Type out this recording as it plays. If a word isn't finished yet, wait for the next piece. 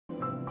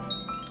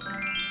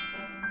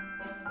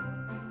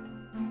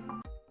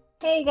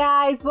Hey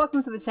guys,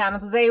 welcome to the channel.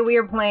 Today we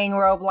are playing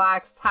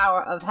Roblox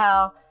Tower of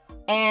Hell.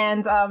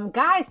 And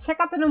guys, check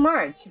out the new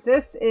merch.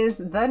 This is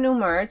the new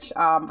merch.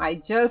 I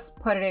just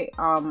put it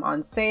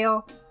on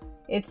sale.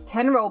 It's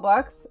 10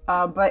 Robux,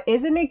 but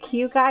isn't it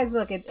cute, guys?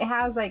 Look, it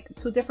has like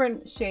two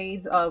different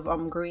shades of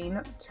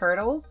green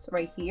turtles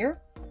right here.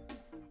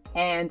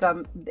 And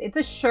it's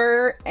a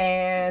shirt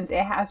and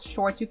it has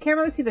shorts. You can't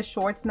really see the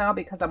shorts now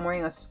because I'm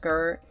wearing a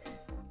skirt.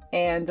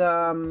 And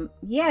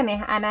yeah,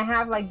 and I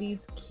have like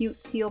these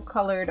cute teal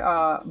colored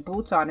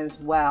boots on as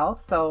well.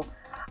 So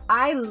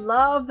I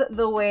loved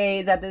the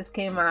way that this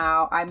came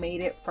out. I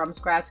made it from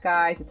scratch,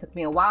 guys. It took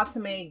me a while to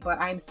make, but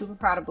I'm super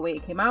proud of the way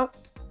it came out.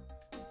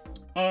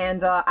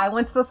 And I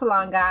went to the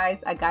salon,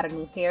 guys. I got a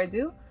new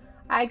hairdo.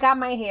 I got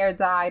my hair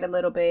dyed a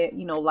little bit,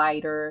 you know,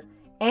 lighter.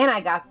 And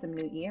I got some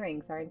new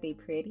earrings. Aren't they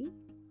pretty?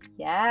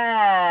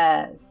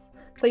 Yes.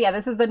 So yeah,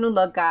 this is the new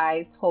look,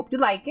 guys. Hope you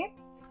like it.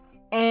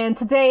 And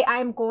today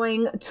I'm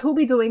going to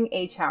be doing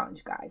a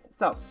challenge, guys.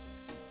 So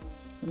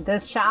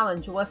this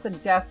challenge was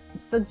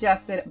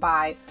suggested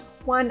by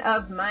one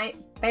of my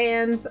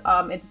fans.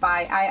 It's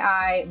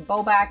by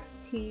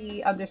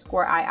Bobaxt_ii.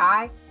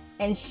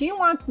 And she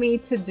wants me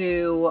to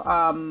do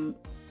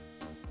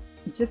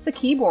just the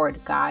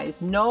keyboard,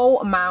 guys.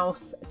 No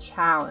mouse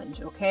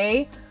challenge,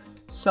 okay?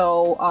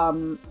 So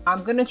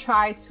I'm gonna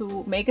try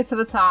to make it to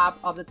the top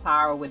of the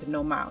tower with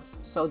no mouse.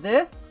 So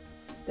this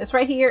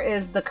right here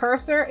is the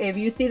cursor. If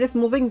you see this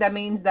moving, that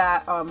means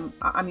that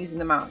I'm using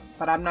the mouse,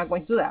 but I'm not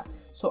going to do that.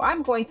 So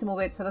I'm going to move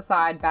it to the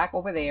side, back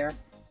over there.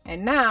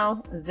 And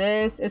now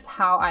this is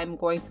how I'm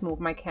going to move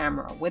my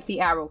camera with the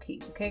arrow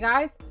keys. Okay,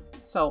 guys?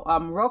 So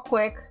real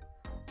quick,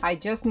 I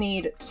just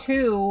need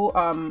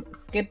to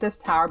skip this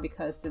tower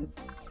because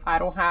since I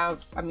don't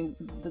have, I mean,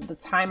 the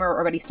timer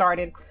already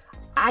started.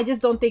 I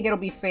just don't think it'll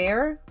be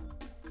fair.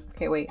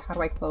 Okay, wait, how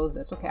do I close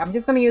this? Okay, I'm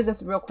just gonna use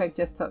this real quick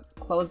just to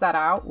close that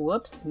out.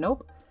 Whoops,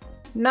 nope.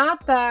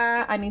 Not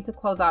that. I need to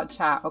close out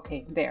chat.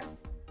 Okay, there.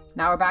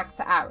 Now we're back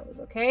to arrows,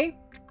 okay?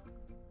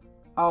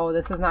 Oh,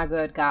 this is not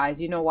good, guys.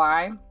 You know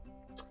why?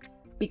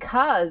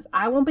 Because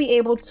I won't be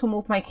able to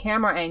move my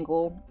camera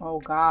angle, oh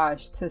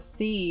gosh, to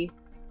see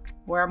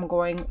where I'm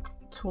going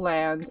to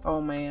land.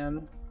 Oh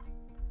man.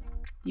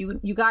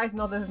 You guys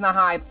know this is not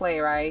how I play,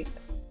 right?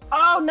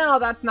 Oh no,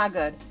 that's not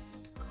good.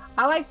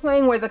 I like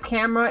playing where the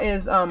camera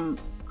is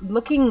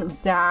looking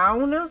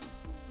down,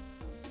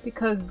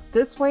 because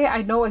this way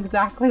I know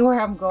exactly where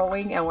I'm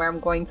going and where I'm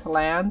going to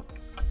land.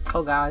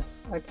 Oh gosh,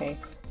 okay.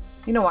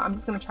 You know what, I'm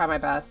just gonna try my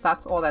best.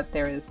 That's all that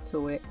there is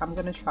to it. I'm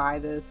gonna try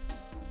this.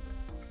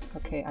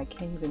 Okay, I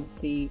can't even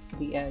see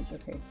the edge.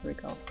 Okay, here we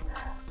go.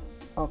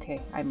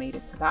 Okay, I made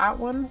it to that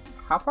one.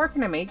 How far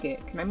can I make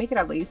it? Can I make it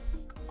at least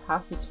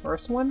past this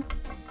first one?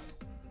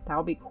 That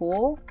would be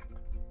cool.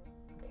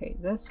 Okay,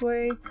 this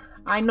way.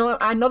 I know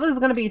this is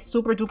gonna be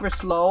super duper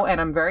slow,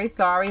 and I'm very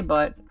sorry,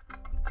 but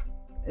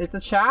it's a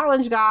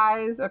challenge,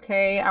 guys.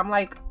 Okay, I'm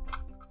like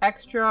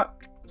extra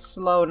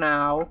slow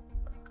now.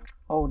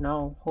 Oh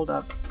no, hold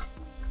up.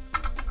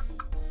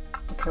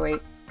 Okay,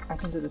 wait. I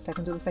can do this. I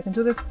can do this. I can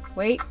do this.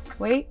 Wait.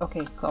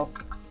 Okay, go.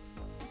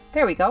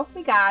 There we go.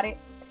 We got it.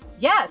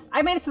 Yes,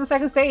 I made it to the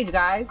second stage,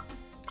 guys.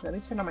 Let me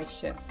turn on my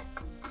shift.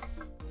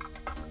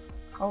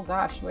 Oh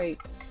gosh,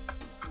 wait.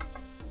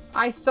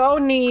 I so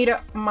need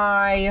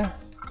my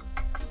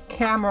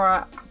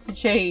camera to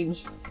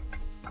change.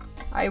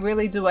 I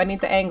really do. I need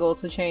the angle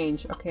to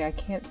change. Okay, I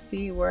can't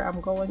see where I'm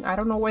going. I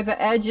don't know where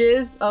the edge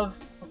is of...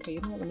 Okay,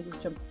 you know what? Let me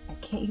just jump. I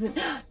can't even...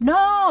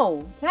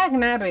 No! Tag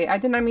nabbit. I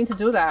did not mean to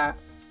do that.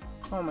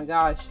 Oh my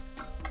gosh.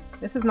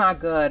 This is not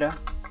good.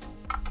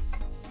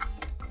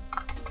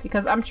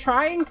 Because I'm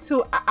trying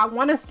to... I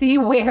want to see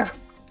where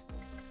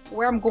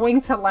I'm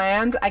going to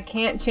land. I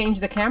can't change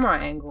the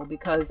camera angle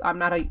because I'm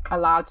not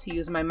allowed to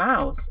use my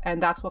mouse.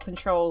 And that's what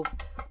controls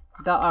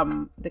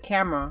the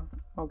camera.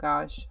 Oh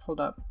gosh, hold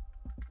up.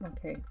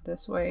 Okay,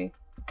 this way.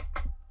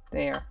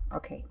 There.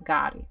 Okay,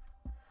 got it.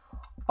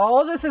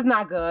 Oh, this is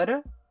not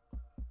good.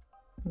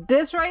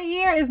 This right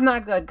here is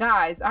not good.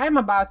 Guys, I'm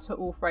about to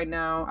oof right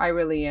now. I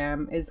really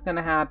am. It's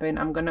gonna happen.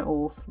 I'm gonna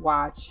oof.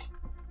 Watch.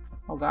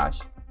 Oh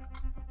gosh.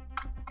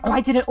 Oh,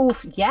 I didn't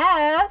oof.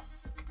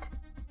 Yes!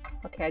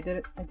 Okay, I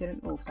didn't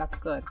oof. That's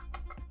good.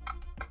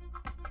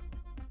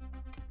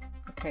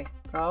 Okay,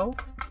 go,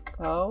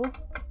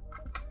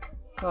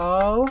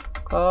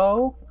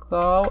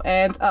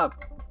 and up,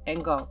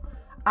 and go.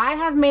 I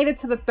have made it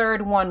to the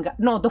third one.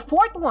 No, the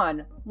fourth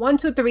one. 1,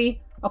 2,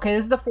 3. Okay,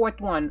 this is the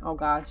fourth one. Oh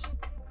gosh.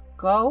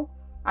 Go.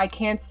 I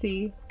can't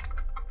see.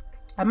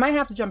 I might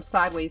have to jump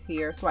sideways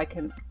here so I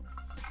can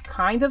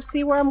kind of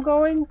see where I'm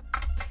going.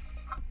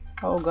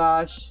 Oh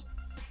gosh.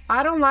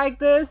 I don't like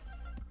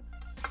this.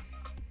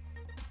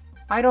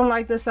 I don't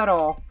like this at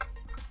all.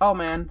 Oh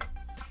man.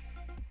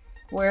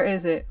 Where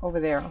is it? Over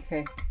there.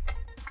 Okay.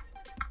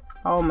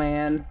 Oh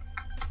man.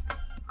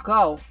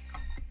 Go.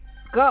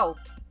 Go.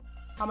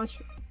 How much?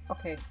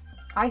 Okay.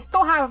 I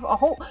still have a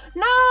whole...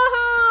 No!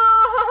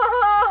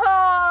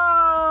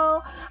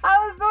 I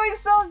was doing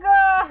so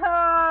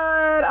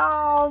good!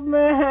 Oh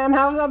man,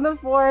 how on the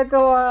fourth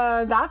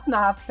one. That's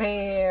not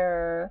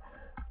fair.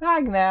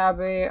 Dag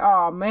nabbit.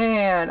 Oh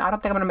man, I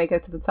don't think I'm gonna make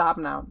it to the top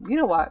now. You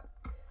know what?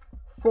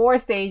 4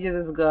 stages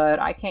is good.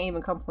 I can't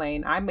even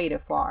complain. I made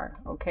it far,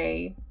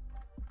 okay?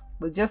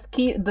 With just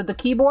the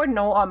keyboard,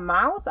 no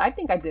mouse, I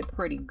think I did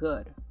pretty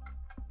good.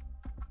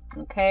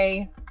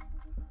 Okay,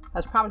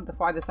 that's probably the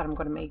farthest that I'm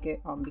gonna make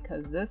it.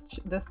 Because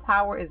this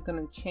tower is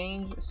gonna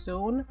change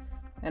soon,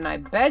 and I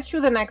bet you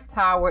the next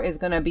tower is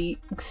gonna be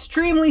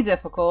extremely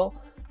difficult.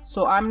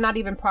 So I'm not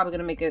even probably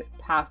gonna make it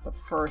past the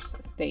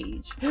first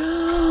stage.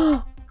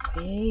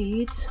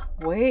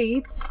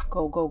 Wait,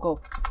 go, go, go.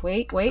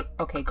 Wait.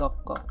 Okay, go.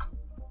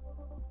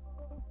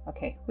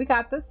 Okay, we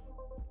got this.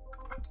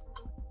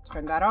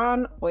 Turn that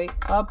on. Wait,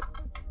 up.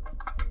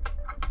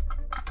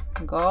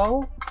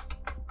 Go.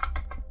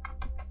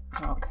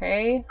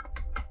 Okay.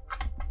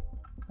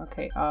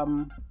 Okay,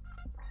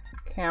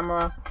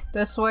 camera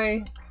this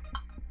way.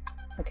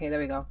 Okay, there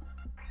we go.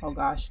 Oh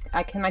gosh.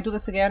 Can I do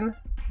this again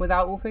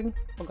without oofing?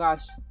 Oh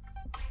gosh.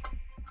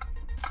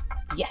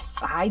 Yes,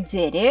 I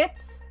did it.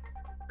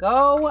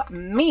 Go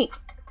me.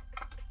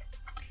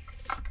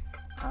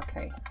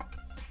 Okay.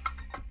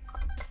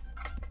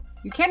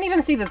 You can't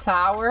even see the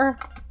tower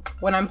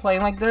when I'm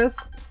playing like this.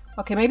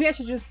 Okay, maybe I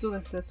should just do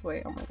this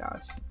way. Oh my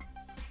gosh.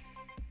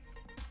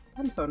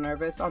 I'm so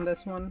nervous on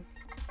this one.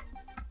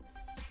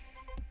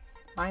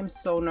 I'm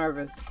so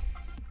nervous.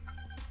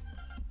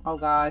 Oh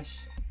gosh.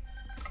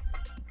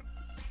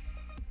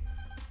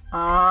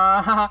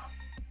 Oh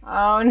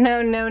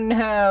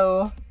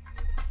no.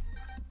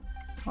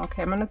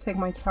 Okay, I'm gonna take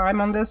my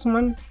time on this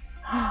one.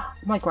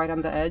 I'm like right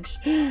on the edge.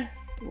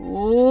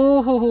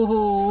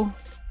 Ooh.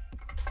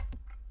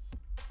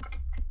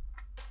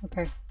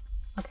 Okay.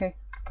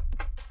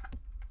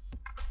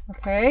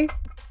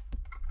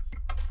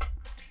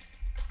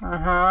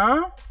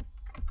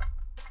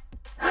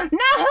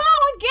 No,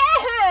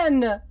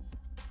 again!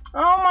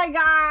 Oh my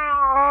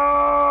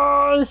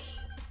gosh!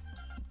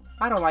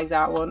 I don't like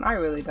that one. I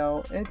really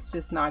don't. It's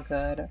just not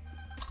good.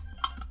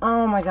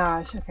 Oh my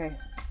gosh. Okay.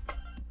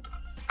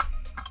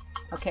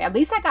 Okay, at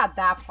least I got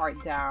that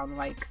part down.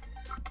 Like,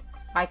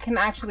 I can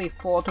actually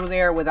fall through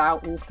there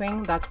without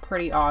oofing. That's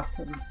pretty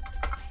awesome.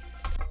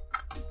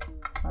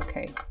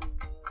 Okay.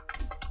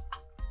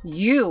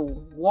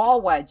 You,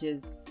 wall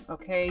wedges,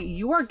 okay?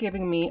 You are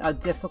giving me a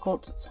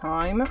difficult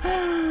time.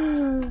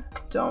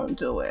 Don't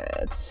do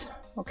it.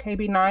 Okay,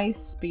 be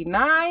nice. Be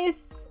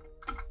nice.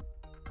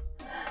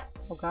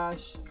 Oh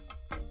gosh.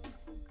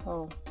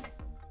 Go.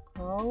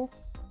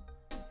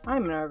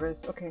 I'm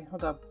nervous. Okay,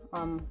 hold up.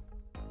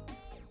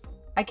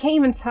 I can't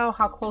even tell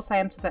how close I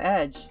am to the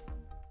edge.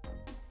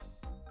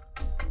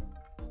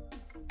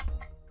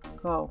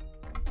 Go.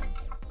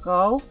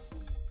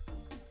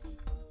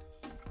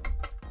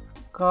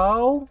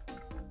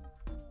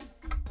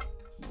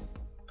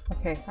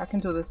 Okay, I can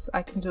do this.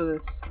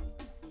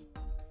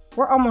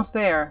 We're almost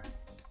there.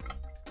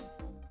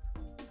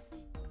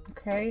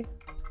 Okay.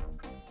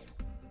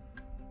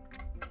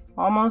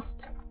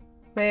 Almost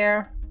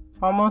there.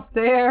 Oh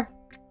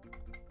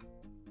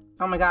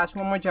my gosh,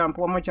 one more jump.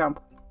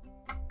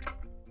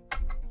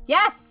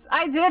 Yes,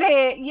 I did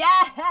it.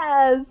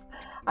 Yes,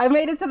 I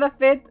made it to the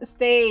 5th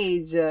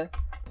stage.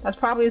 That's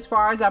probably as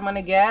far as I'm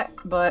gonna get,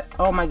 but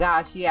oh my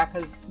gosh, yeah,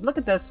 because look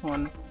at this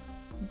one.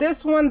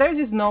 There's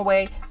just no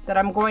way that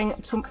I'm going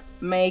to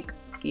make,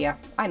 yeah,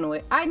 I knew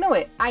it. I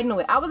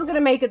wasn't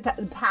gonna make it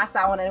past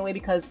that one anyway,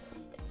 because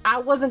I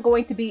wasn't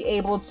going to be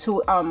able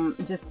to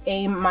just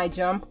aim my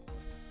jump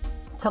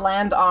to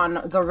land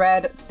on the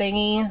red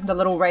thingy, the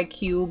little red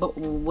cube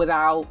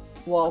without,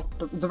 well,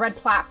 the red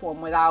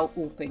platform without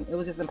oofing. It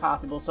was just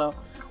impossible. So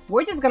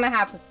we're just gonna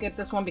have to skip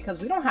this one because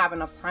we don't have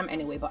enough time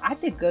anyway. But I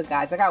did good,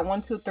 guys. I got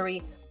 1, 2,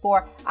 3,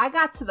 4. I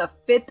got to the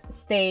 5th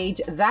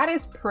stage. That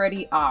is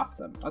pretty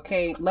awesome.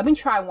 Okay, let me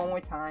try one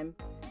more time.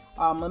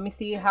 Let me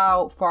see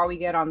how far we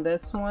get on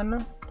this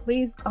one.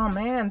 Please. Oh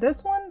man,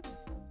 this one.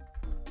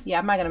 Yeah,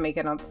 I'm not gonna make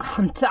it I'm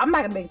not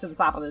gonna make it to the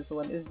top of this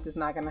one. It's just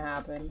not gonna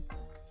happen.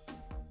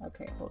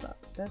 Okay, hold up.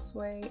 This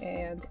way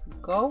and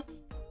go.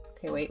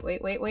 Okay, wait.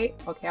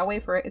 Okay, I'll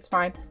wait for it. It's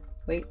fine.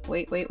 Wait.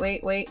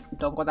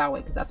 Don't go that way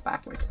because that's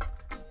backwards.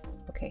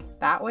 Okay,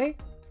 that way.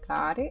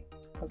 Got it.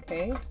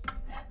 Okay.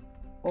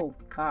 Oh,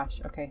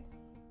 gosh. Okay.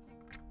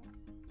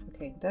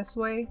 Okay, this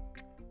way.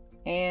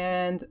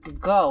 And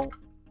go.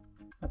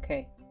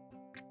 Okay.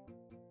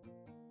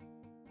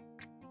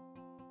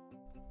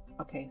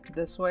 Okay,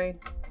 this way.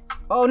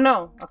 Oh,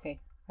 no. Okay.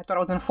 I thought I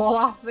was gonna fall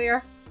off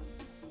there.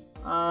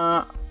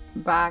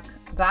 Back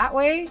that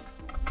way.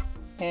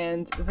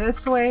 And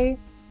this way.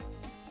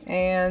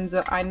 And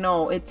I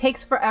know it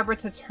takes forever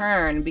to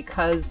turn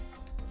because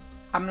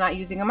I'm not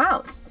using a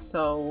mouse.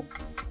 So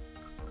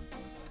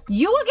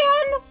you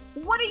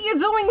again? What are you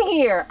doing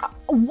here?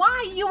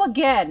 Why you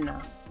again?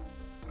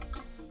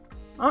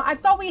 I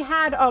thought we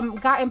had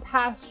gotten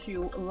past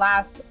you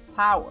last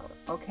tower.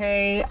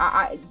 Okay,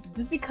 I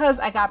just because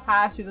I got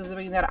past you doesn't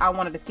mean that I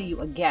wanted to see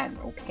you again.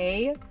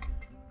 Okay,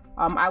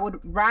 I would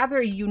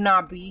rather you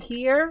not be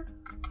here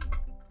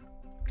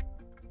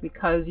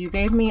because you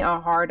gave me a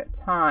hard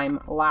time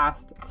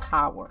last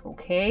tower,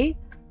 okay?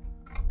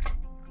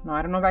 No,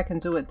 I don't know if I can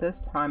do it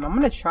this time. I'm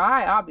gonna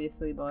try,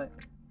 obviously, but...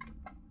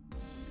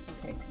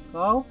 Okay,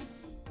 go.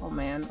 Oh,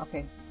 man.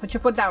 Okay. Put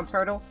your foot down,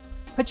 turtle.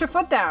 Put your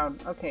foot down.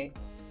 Okay.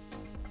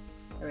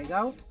 There we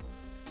go.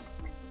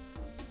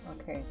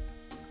 Okay.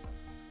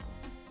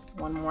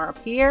 One more up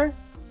here.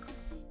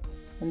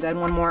 And then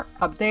one more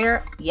up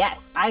there.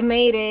 Yes, I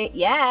made it.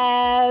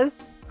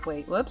 Yes.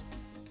 Wait,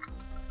 whoops.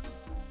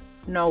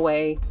 No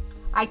way.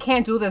 I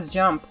can't do this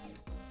jump.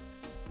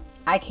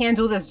 I can't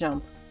do this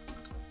jump.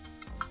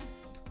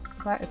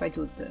 If I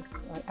do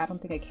this, I don't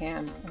think I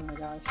can. Oh my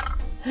gosh.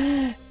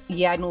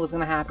 Yeah, I knew it was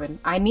gonna happen.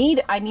 I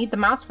need the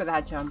mouse for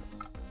that jump.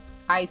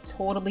 I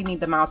totally need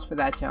the mouse for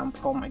that jump.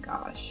 Oh my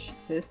gosh.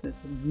 This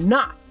is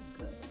not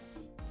good.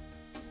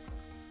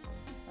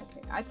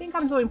 Okay, I think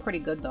I'm doing pretty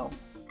good though.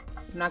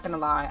 I'm not gonna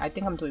lie. I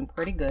think I'm doing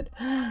pretty good.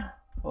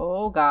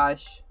 Oh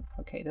gosh.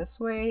 Okay, this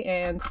way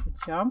and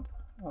jump.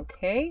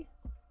 Okay.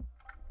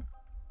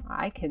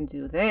 I can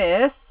do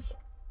this.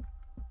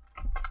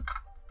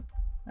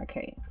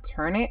 Okay,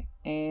 turn it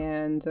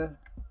and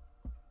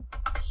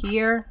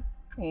here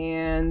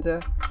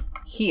and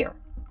here.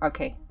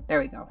 Okay, there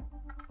we go.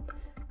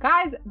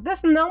 Guys,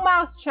 this no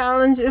mouse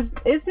challenge is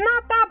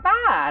not that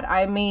bad.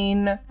 I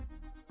mean,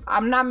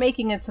 I'm not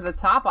making it to the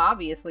top,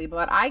 obviously,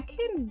 but I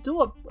can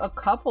do a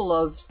couple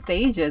of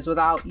stages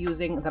without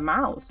using the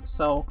mouse.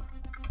 So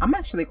I'm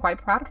actually quite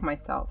proud of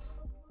myself.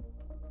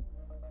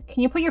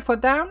 Can you put your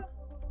foot down?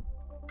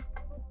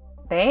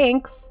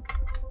 Thanks.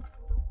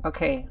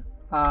 Okay,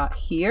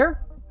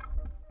 here.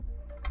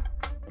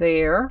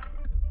 There.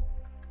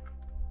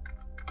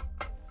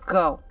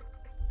 Go.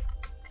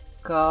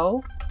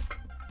 Go.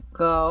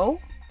 Go.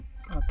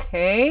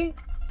 Okay.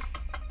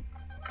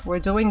 We're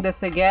doing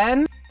this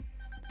again.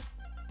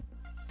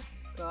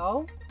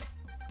 Go.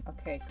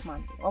 Okay, come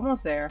on.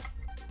 Almost there.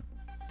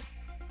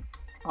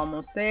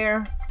 Almost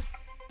there.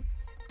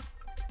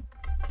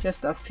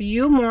 Just a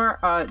few more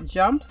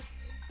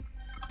jumps.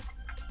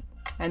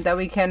 And then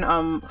we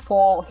can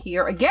fall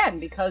here again,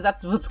 because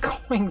that's what's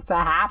going to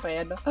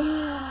happen.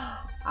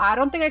 I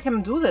don't think I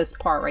can do this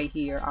part right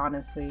here,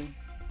 honestly.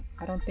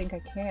 I don't think I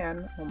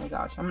can. Oh my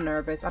gosh, I'm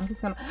nervous. I'm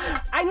just gonna...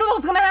 I knew it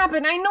was gonna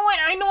happen! I knew it!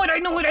 I knew it! I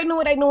knew it! I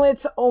knew it! I knew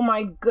it! Oh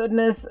my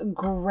goodness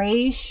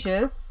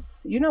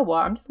gracious. You know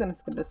what? I'm just gonna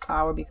skip this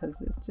tower because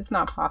it's just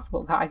not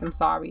possible, guys. I'm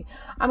sorry.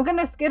 I'm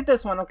gonna skip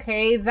this one,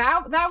 okay?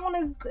 That one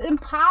is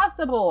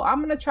impossible. I'm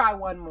gonna try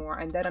one more,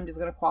 and then I'm just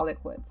gonna call it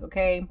quits,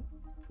 okay?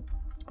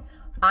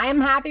 I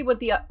am happy with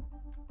the...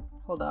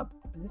 Hold up.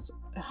 This...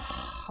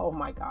 Oh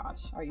my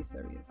gosh. Are you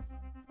serious?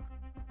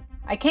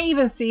 I can't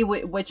even see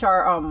which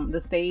are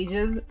the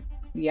stages.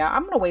 Yeah,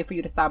 I'm gonna wait for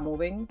you to stop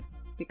moving,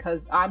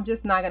 because I'm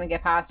just not gonna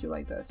get past you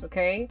like this,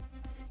 okay?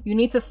 You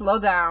need to slow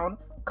down,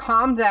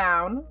 calm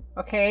down,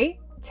 okay?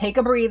 Take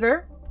a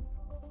breather.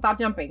 Stop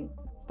jumping.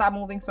 Stop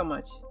moving so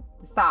much.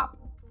 Stop.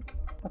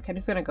 Okay, I'm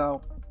just gonna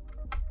go.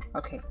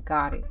 Okay,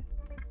 got it.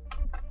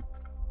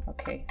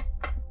 Okay.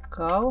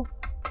 Go.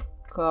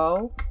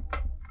 Go.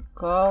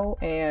 Go,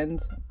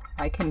 and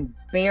I can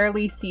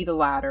barely see the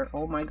ladder.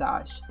 Oh my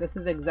gosh. This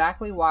is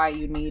exactly why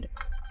you need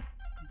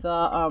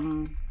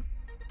the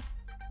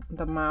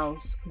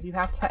mouse, because you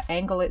have to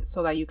angle it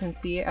so that you can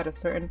see it at a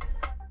certain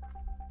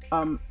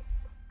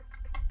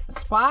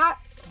spot.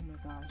 Oh my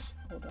gosh.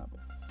 Hold up.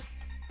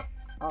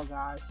 Oh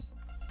gosh.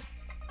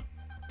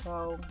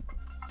 Go.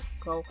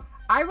 Go.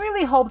 I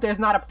really hope there's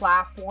not a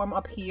platform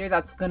up here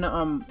that's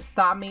gonna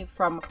stop me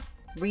from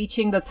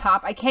reaching the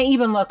top. I can't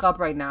even look up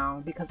right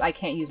now because I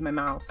can't use my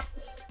mouse.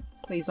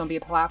 Please don't be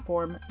a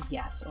platform.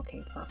 Yes.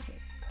 Okay. Perfect.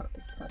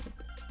 Perfect.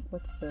 Perfect.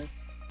 What's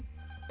this?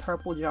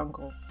 Purple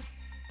jungle.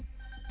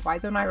 Why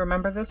don't I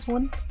remember this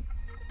one?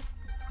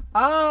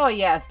 Oh,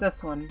 yes.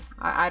 This one.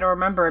 I don't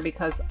remember it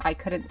because I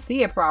couldn't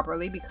see it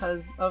properly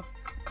because of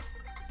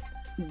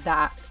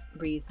that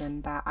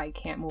reason, that I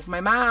can't move my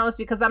mouse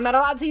because I'm not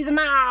allowed to use a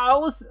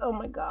mouse. Oh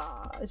my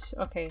gosh.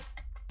 Okay.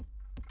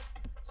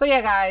 So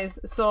yeah, guys,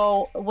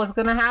 so what's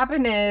gonna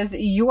happen is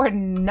you are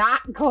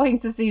not going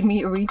to see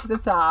me reach the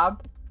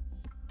top,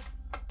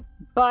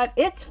 but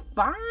it's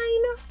fine.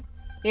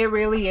 It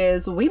really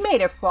is. We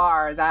made it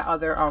far, that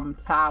other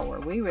tower.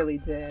 We really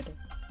did.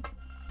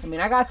 I mean,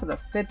 I got to the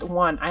 5th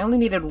one. I only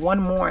needed one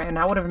more and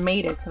I would have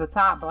made it to the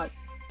top, but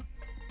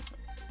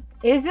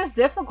it's just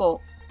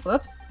difficult.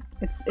 Whoops.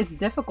 It's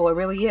difficult. It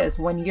really is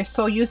when you're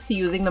so used to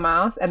using the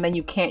mouse and then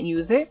you can't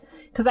use it.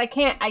 Because I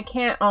can't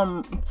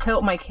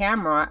tilt my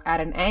camera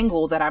at an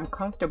angle that I'm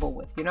comfortable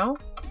with, you know?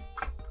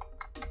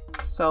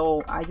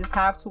 So I just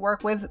have to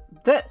work with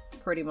this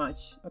pretty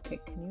much. Okay,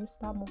 can you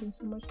stop moving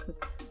so much? Because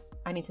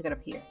I need to get up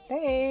here.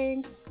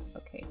 Thanks.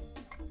 Okay,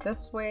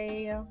 this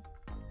way.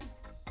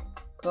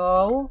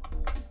 Go.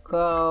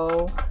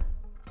 Go.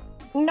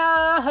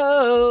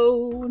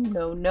 No.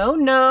 No, no,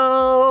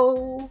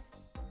 no.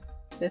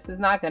 This is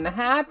not gonna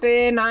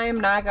happen. I am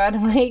not gonna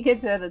make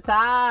it to the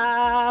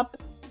top.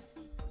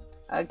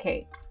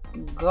 Okay,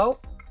 go,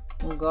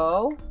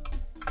 go.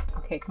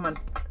 Okay, come on,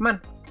 come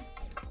on.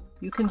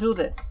 You can do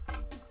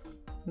this.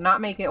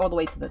 not make it all the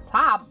way to the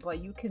top,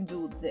 but you can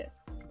do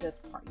this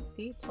part. You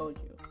see, told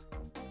you.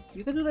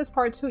 You can do this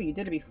part too. You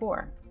did it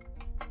before.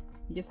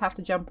 You just have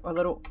to jump a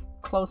little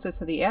closer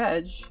to the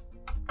edge.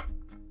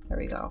 There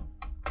we go.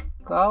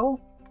 Go.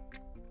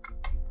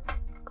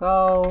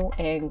 Go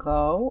and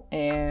go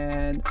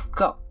and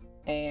go.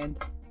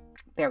 And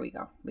there we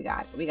go. We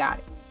got it. We got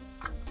it.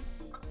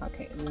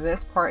 Okay,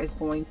 this part is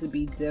going to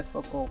be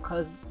difficult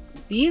because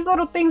these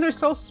little things are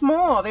so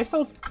small. They're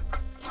so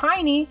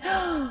tiny.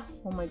 Oh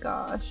my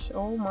gosh.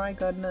 Oh my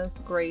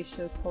goodness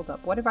gracious. Hold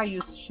up. What if I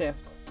use shift?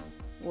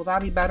 Will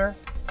that be better?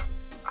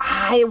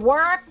 Ah, it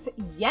worked.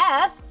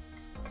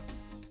 Yes.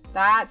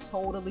 That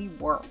totally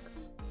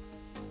worked.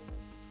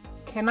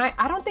 Can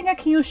I don't think I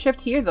can use shift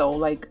here though.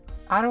 Like,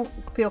 I don't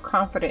feel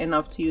confident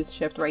enough to use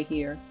shift right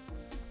here.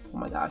 Oh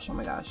my gosh. Oh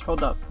my gosh.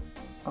 Hold up.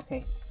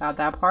 Okay. Got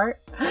that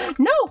part.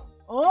 No.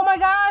 Oh my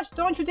gosh.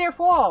 Don't you dare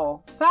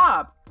fall.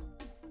 Stop.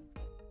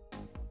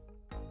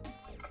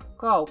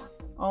 Go.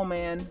 Oh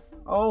man.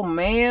 Oh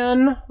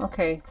man.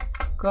 Okay.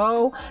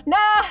 Go.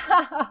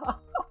 No.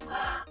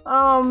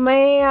 Oh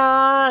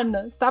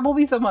man. Stop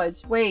moving so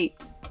much. Wait.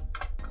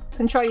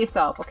 Control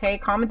yourself. Okay.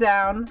 Calm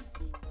down.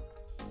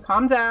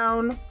 Calm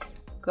down.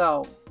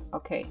 Go.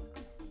 Okay.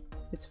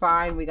 It's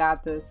fine. We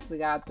got this. We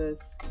got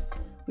this.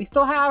 We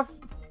still have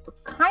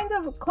kind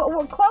of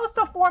we're close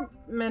to 4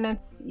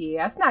 minutes.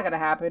 Yeah, it's not gonna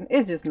happen.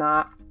 It's just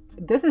not.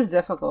 This is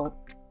difficult.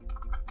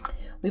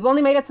 We've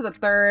only made it to the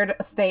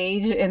 3rd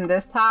stage in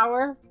this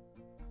tower.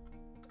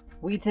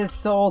 We did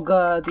so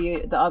good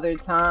the other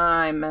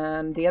time,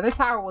 man. The other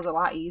tower was a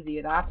lot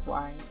easier, that's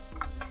why.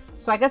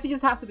 So I guess you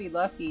just have to be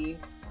lucky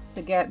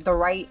to get the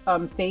right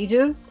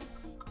stages.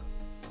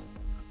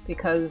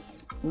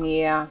 Because,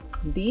 yeah,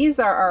 these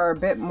are a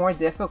bit more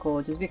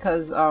difficult just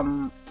because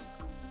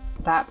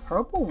that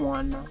purple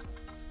one.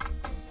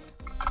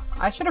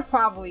 I should have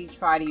probably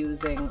tried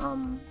using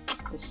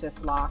the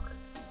shift lock.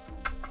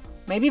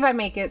 Maybe if I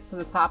make it to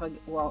the top,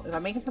 well, if I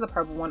make it to the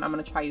purple one, I'm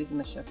gonna try using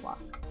the shift lock.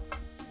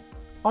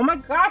 Oh my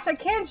gosh, I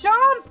can't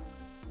jump!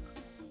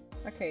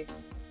 Okay,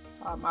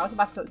 I was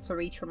about to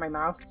reach for my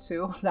mouse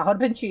too. That would have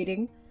been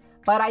cheating,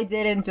 but I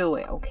didn't do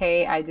it,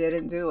 okay? I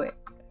didn't do it.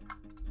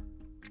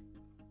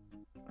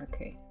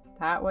 Okay,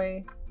 that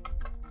way.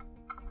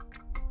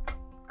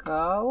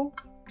 Go,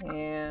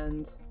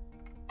 and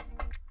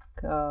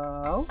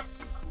go,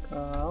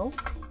 go,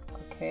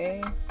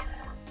 okay.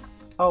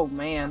 Oh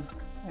man.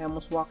 I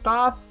almost walked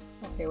off.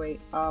 Okay, wait.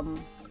 Oh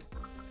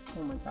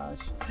my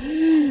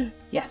gosh.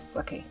 Yes,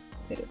 okay.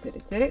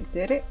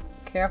 Did it.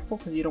 Careful,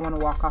 because you don't want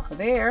to walk off of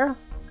there.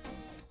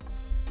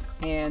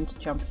 And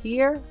jump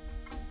here.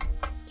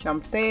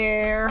 Jump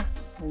there.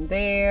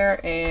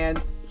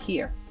 And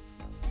here.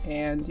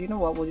 And you know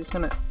what? We're just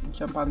gonna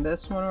jump on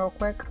this one real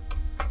quick.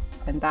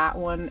 And that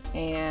one.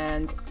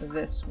 And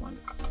this one.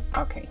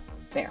 Okay,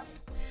 there.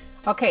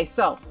 Okay,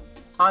 so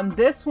on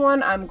this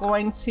one, I'm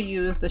going to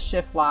use the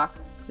shift lock.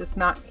 Just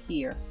not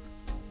here.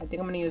 I think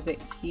I'm gonna use it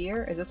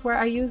here. Is this where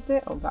I used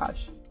it? Oh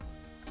gosh.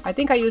 I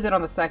think I used it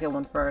on the second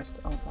one first.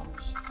 Oh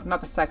gosh.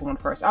 Not the second one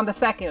first. On the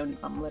second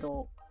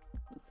little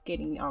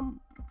skinny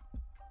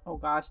oh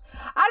gosh.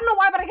 I don't know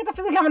why, but I get the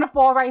feeling I'm gonna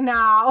fall right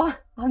now.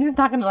 I'm just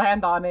not gonna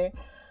land on it.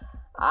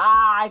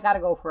 Ah, I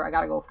gotta go for it. I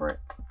gotta go for it.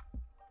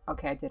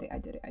 Okay, I did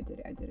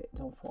it.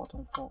 Don't fall,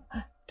 don't fall.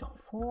 Don't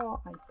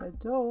fall. I said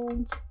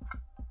don't.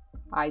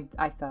 I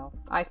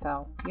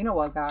fell. You know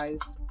what,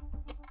 guys?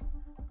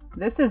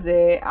 This is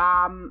it.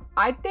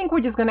 I think we're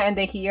just gonna end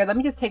it here. Let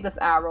me just take this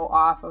arrow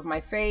off of my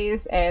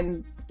face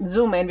and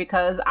zoom in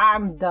because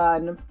I'm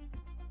done.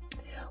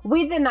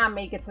 We did not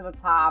make it to the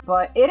top,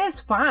 but it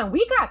is fine.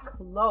 We got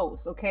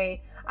close,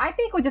 okay? I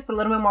think with just a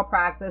little bit more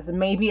practice,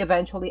 maybe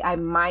eventually I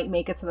might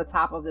make it to the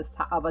top of this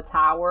of a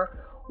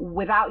tower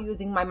without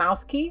using my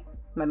mouse key.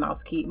 My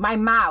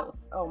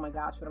mouse. Oh my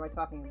gosh, what am I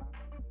talking about?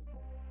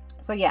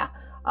 So yeah.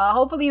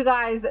 Hopefully you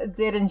guys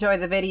did enjoy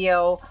the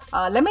video.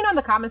 Let me know in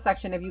the comment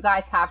section if you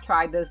guys have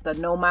tried this, the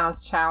no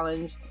mouse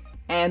challenge,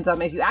 and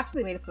if you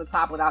actually made it to the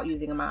top without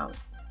using a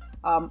mouse.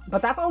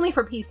 But that's only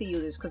for PC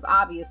users, because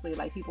obviously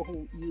like people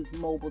who use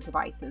mobile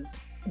devices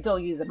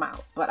don't use a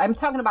mouse. But I'm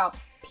talking about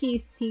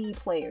PC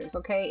players,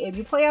 okay? If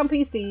you play on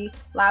PC,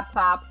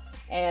 laptop,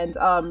 and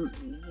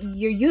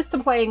you're used to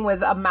playing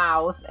with a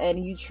mouse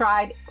and you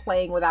tried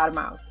playing without a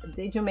mouse,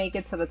 did you make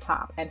it to the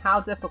top? And how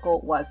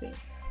difficult was it?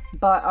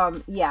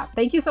 But yeah,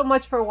 thank you so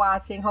much for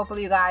watching.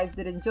 Hopefully you guys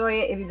did enjoy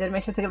it. If you did,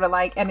 make sure to give it a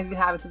like, and if you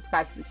haven't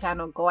subscribed to the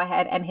channel, go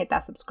ahead and hit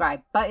that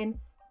subscribe button.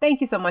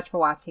 Thank you so much for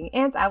watching,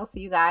 and I will see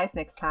you guys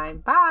next time.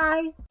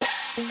 Bye.